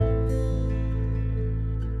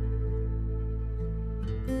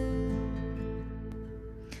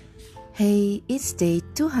Hey, it's day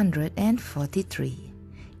 243.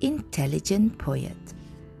 Intelligent Poet.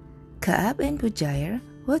 Ka'ab and Bujair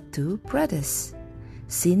were two brothers.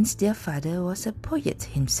 Since their father was a poet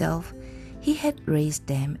himself, he had raised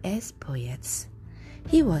them as poets.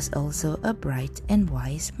 He was also a bright and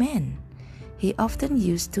wise man. He often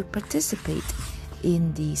used to participate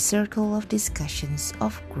in the circle of discussions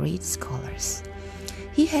of great scholars.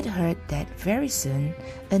 He had heard that very soon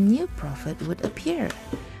a new prophet would appear.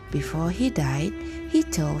 Before he died, he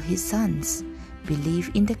told his sons,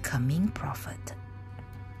 "Believe in the coming prophet."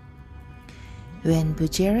 When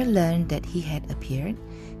Bujair learned that he had appeared,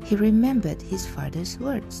 he remembered his father's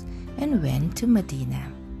words and went to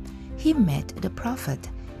Medina. He met the prophet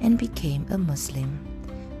and became a Muslim.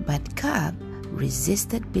 But Ka'ab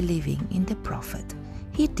resisted believing in the prophet.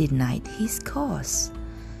 He denied his cause.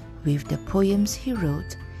 With the poems he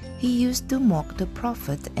wrote, he used to mock the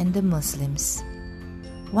prophet and the Muslims.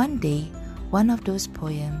 One day, one of those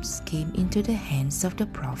poems came into the hands of the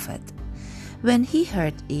prophet. When he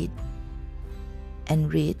heard it and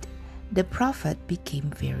read, the prophet became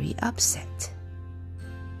very upset.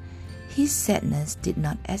 His sadness did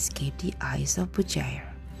not escape the eyes of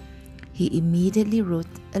Bujair. He immediately wrote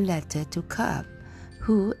a letter to Ka'ab,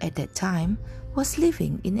 who at that time was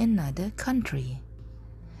living in another country.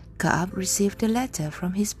 Ka'ab received the letter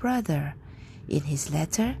from his brother. In his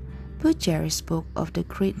letter, Bujair spoke of the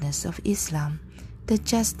greatness of Islam, the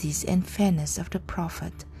justice and fairness of the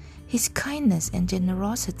Prophet, his kindness and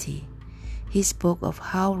generosity. He spoke of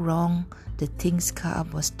how wrong the things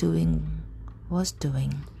Ka'ab was doing.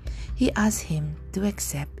 He asked him to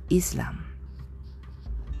accept Islam.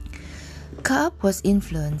 Ka'ab was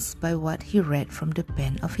influenced by what he read from the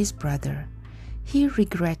pen of his brother. He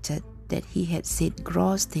regretted that he had said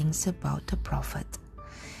gross things about the Prophet.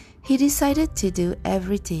 He decided to do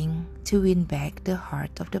everything to win back the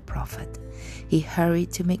heart of the Prophet. He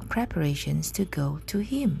hurried to make preparations to go to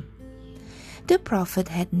him. The Prophet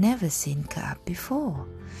had never seen Ka'ab before.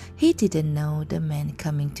 He didn't know the man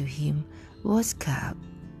coming to him was Ka'ab.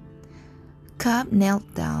 Ka'ab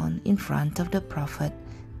knelt down in front of the Prophet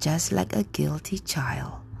just like a guilty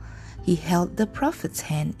child. He held the Prophet's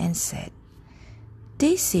hand and said,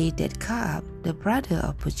 "They say that Ka'ab, the brother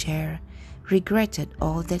of Bujair, regretted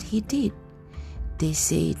all that he did. They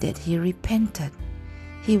say that he repented.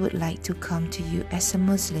 He would like to come to you as a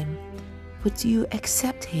Muslim. Would you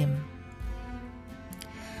accept him?"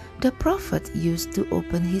 The Prophet used to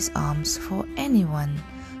open his arms for anyone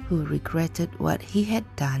who regretted what he had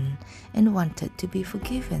done and wanted to be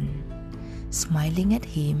forgiven. Smiling at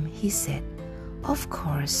him, he said, "Of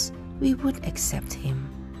course, we would accept him."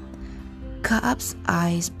 Ka'ab's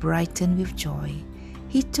eyes brightened with joy.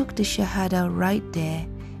 He took the Shahada right there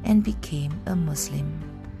and became a Muslim.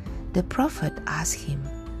 The Prophet asked him,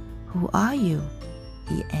 "Who are you?"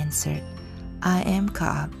 He answered, "I am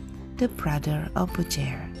Ka'ab, the brother of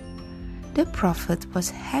Bujair." The Prophet was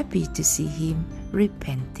happy to see him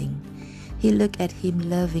repenting. He looked at him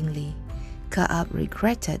lovingly. Ka'ab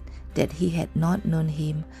regretted that he had not known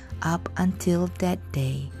him up until that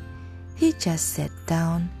day. He just sat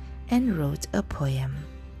down and wrote a poem.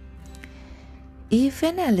 "If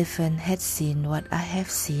an elephant had seen what I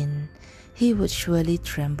have seen, he would surely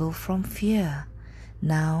tremble from fear.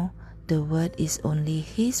 Now the word is only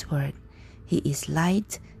his word. He is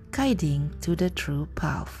light, guiding to the true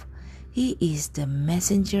path. He is the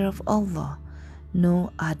messenger of Allah.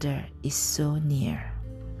 No other is so near."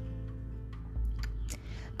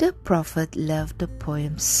 The Prophet loved the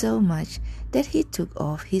poem so much that he took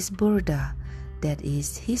off his burda, that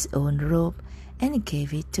is, his own robe, and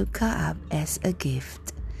gave it to Ka'ab as a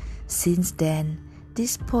gift. Since then,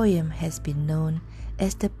 this poem has been known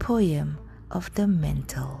as the poem of the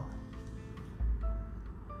mantle.